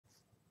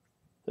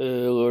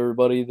Hello,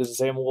 everybody. This is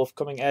Sam Wolf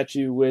coming at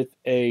you with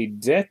a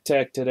deck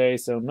tech today.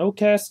 So, no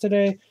cast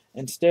today.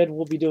 Instead,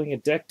 we'll be doing a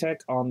deck tech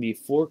on the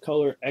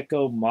 4-color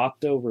Echo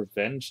Makto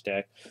Revenge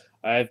deck.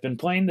 I've been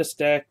playing this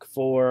deck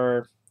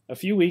for a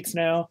few weeks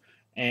now,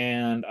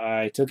 and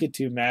I took it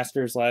to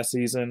Masters last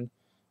season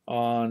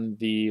on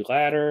the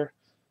ladder.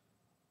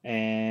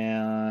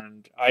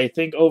 And I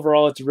think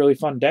overall it's a really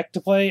fun deck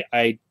to play.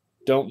 I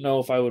don't know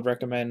if I would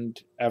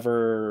recommend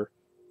ever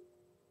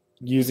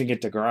using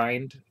it to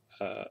grind.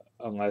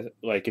 Unless,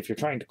 like, if you're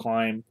trying to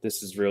climb,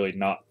 this is really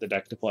not the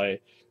deck to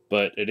play.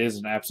 But it is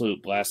an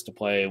absolute blast to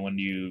play when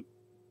you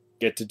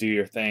get to do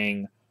your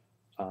thing.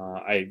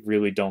 I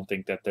really don't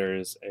think that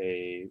there's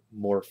a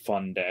more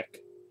fun deck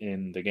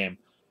in the game.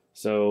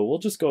 So we'll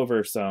just go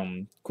over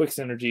some quick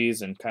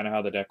synergies and kind of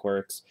how the deck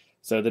works.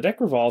 So the deck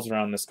revolves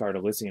around this card,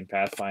 Elysian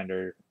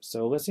Pathfinder.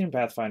 So Elysian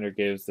Pathfinder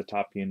gives the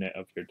top unit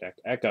of your deck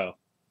Echo.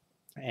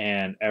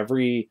 And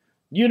every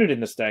unit in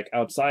this deck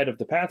outside of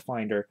the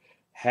Pathfinder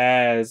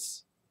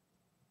has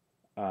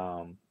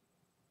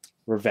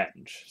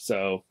Revenge.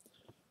 So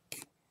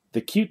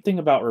the cute thing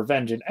about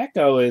Revenge and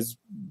Echo is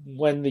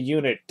when the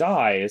unit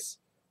dies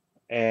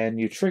and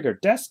you trigger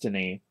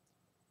Destiny,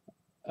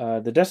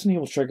 the Destiny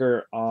will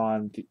trigger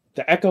on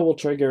the Echo will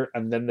trigger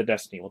and then the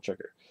Destiny will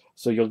trigger.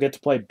 So you'll get to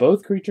play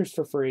both creatures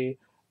for free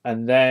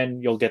and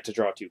then you'll get to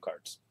draw 2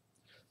 cards.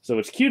 So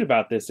what's cute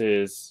about this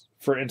is,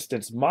 for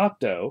instance,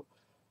 Makto,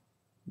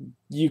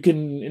 you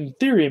can, in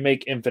theory,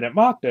 make infinite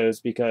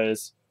Maktos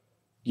because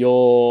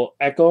you'll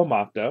Echo a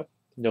Makto,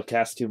 you'll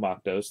cast 2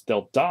 Maktos,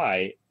 they'll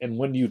die, and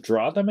when you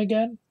draw them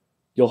again,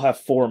 you'll have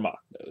 4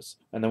 Maktos.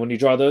 And then when you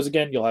draw those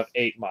again, you'll have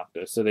 8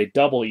 Maktos. So they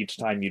double each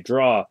time you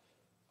draw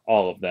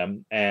all of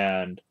them,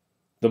 and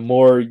the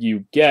more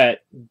you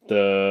get,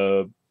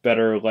 the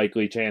better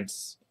likely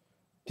chance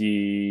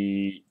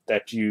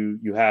that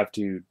you have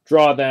to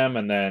draw them,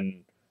 and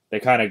then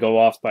they kind of go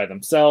off by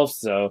themselves,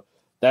 so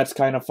that's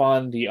kind of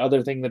fun. The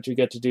other thing that you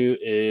get to do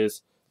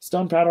is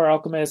Stone Powder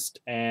Alchemist,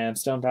 and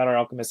Stone Powder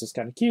Alchemist is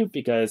kind of cute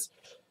because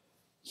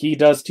he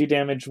does 2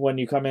 damage when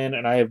you come in,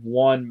 and I have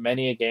won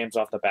many games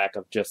off the back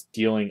of just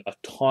dealing a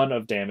ton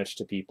of damage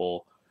to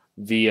people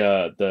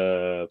via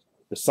the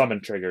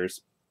summon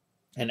triggers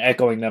and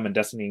echoing them and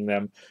destinying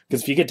them.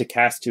 Because if you get to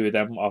cast 2 of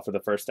them off of the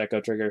first echo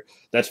trigger,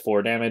 that's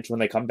 4 damage. When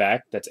they come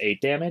back, that's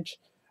 8 damage.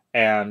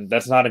 And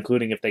that's not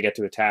including if they get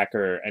to attack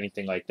or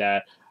anything like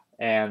that.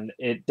 And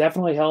it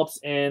definitely helps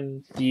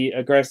in the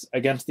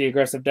against the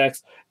aggressive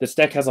decks. This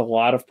deck has a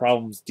lot of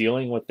problems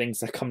dealing with things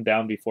that come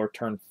down before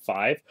turn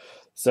 5.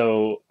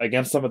 So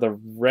against some of the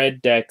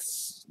red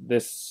decks,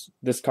 this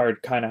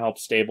card kind of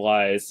helps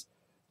stabilize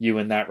you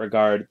in that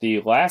regard.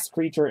 The last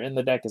creature in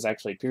the deck is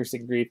actually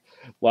Piercing Grief.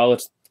 While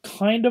it's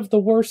kind of the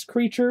worst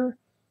creature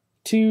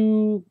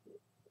to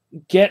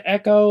get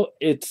Echo,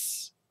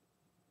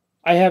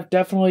 I have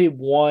definitely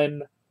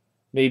won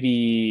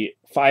maybe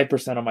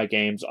 5% of my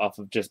games off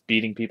of just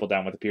beating people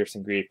down with a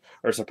Piercing Grief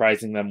or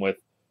surprising them with,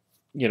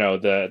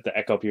 the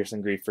Echo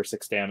Piercing Grief for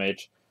 6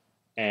 damage.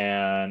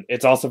 And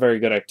it's also very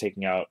good at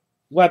taking out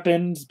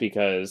weapons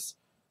because,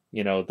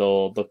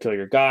 they'll kill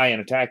your guy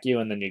and attack you,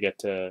 and then you get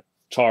to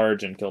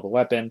charge and kill the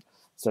weapon.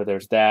 So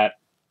there's that.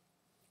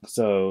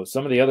 So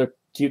some of the other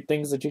cute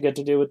things that you get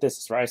to do with this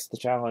is Rise to the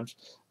Challenge.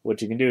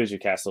 What you can do is you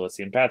cast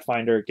Elysian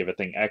Pathfinder, give a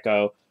thing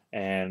Echo,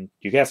 and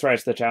you cast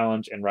Rise to the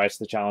Challenge, and Rise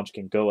to the Challenge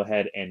can go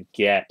ahead and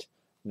get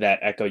that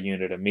Echo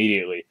unit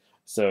immediately.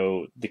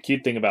 So the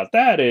cute thing about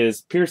that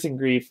is Piercing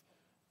Grief,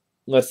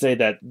 let's say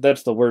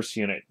that's the worst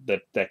unit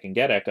that can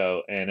get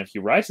Echo, and if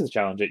you Rise to the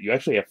Challenge it, you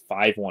actually have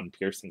 5/1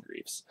 Piercing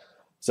Griefs.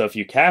 So if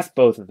you cast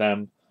both of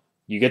them,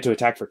 you get to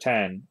attack for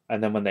 10,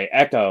 and then when they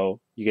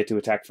Echo, you get to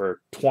attack for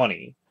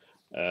 20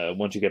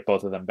 once you get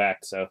both of them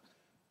back. So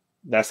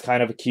that's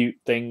kind of a cute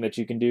thing that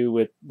you can do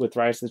with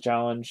Rise to the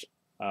Challenge.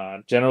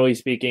 Generally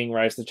speaking,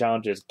 Rise to the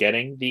Challenge is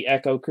getting the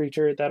Echo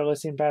creature that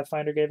Elysian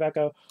Pathfinder gave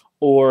Echo,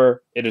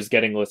 or it is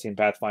getting Elysian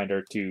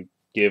Pathfinder to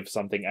give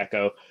something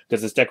Echo,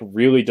 because this deck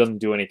really doesn't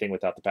do anything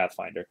without the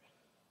Pathfinder.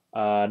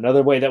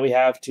 Another way that we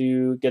have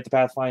to get the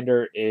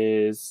Pathfinder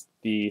is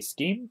the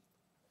Scheme.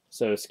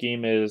 So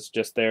Scheme is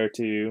just there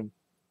to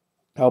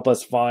help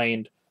us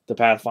find the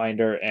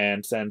Pathfinder,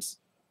 and since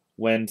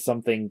when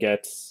something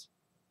gets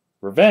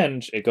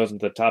Revenge, it goes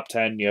into the top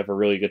 10, you have a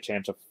really good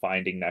chance of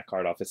finding that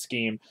card off a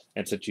Scheme,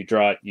 and since you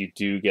draw it, you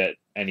do get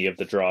any of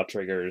the draw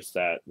triggers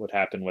that would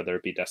happen, whether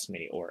it be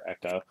Destiny or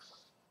Echo.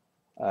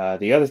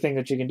 The other thing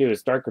that you can do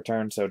is Dark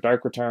Return. So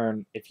Dark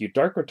Return, if you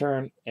Dark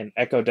Return an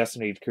Echo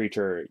Destiny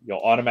creature, you'll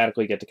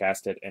automatically get to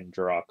cast it and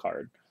draw a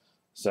card.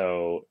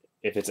 So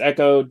if it's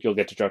echoed, you'll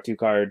get to draw 2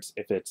 cards.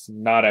 If it's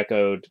not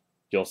echoed,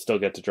 you'll still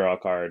get to draw a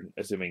card,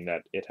 assuming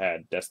that it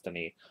had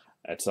Destiny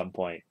at some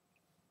point.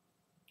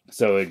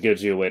 So it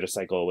gives you a way to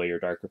cycle away your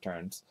Dark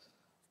Returns.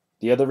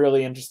 The other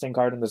really interesting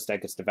card in this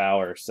deck is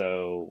Devour.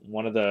 So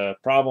one of the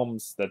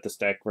problems that this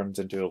deck runs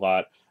into a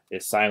lot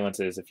is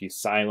silences. If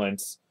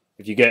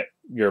you get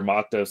your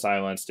Makto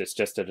silenced, it's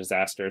just a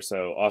disaster.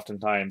 So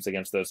oftentimes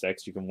against those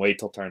decks, you can wait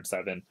till turn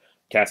 7,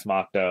 cast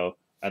Makto,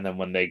 and then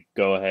when they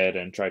go ahead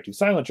and try to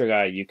silence your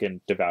guy, you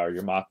can devour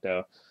your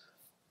Makto.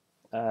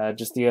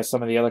 Just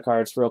some of the other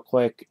cards real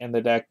quick in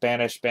the deck.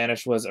 Banish.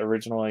 Banish was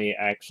originally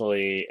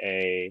actually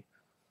a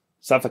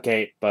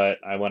Suffocate, but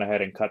I went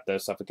ahead and cut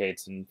those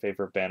Suffocates in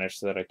favor of Banish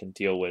so that I can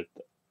deal with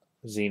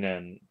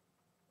Xenon,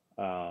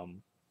 the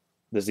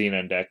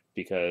Xenon deck,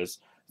 because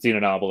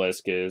Xenon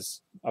Obelisk is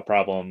a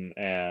problem,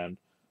 and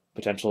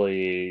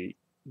potentially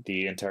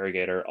the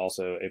Interrogator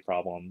also a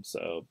problem,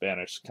 so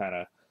Banish kind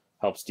of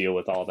helps deal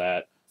with all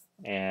that.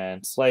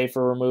 And Slay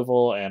for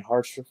removal, and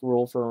Harsh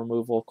Rule for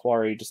removal,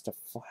 Quarry just to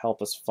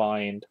help us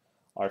find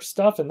our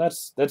stuff, and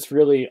that's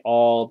really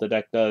all the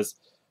deck does.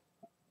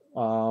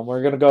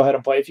 We're going to go ahead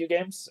and play a few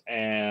games,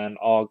 and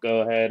I'll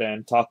go ahead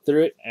and talk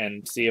through it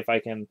and see if I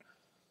can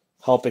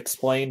help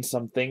explain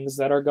some things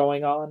that are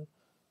going on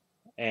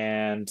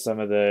and some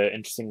of the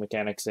interesting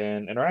mechanics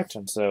and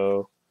interaction.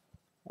 So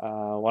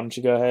why don't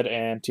you go ahead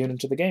and tune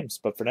into the games.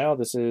 But for now,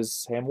 this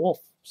is Ham Wolf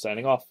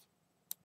signing off.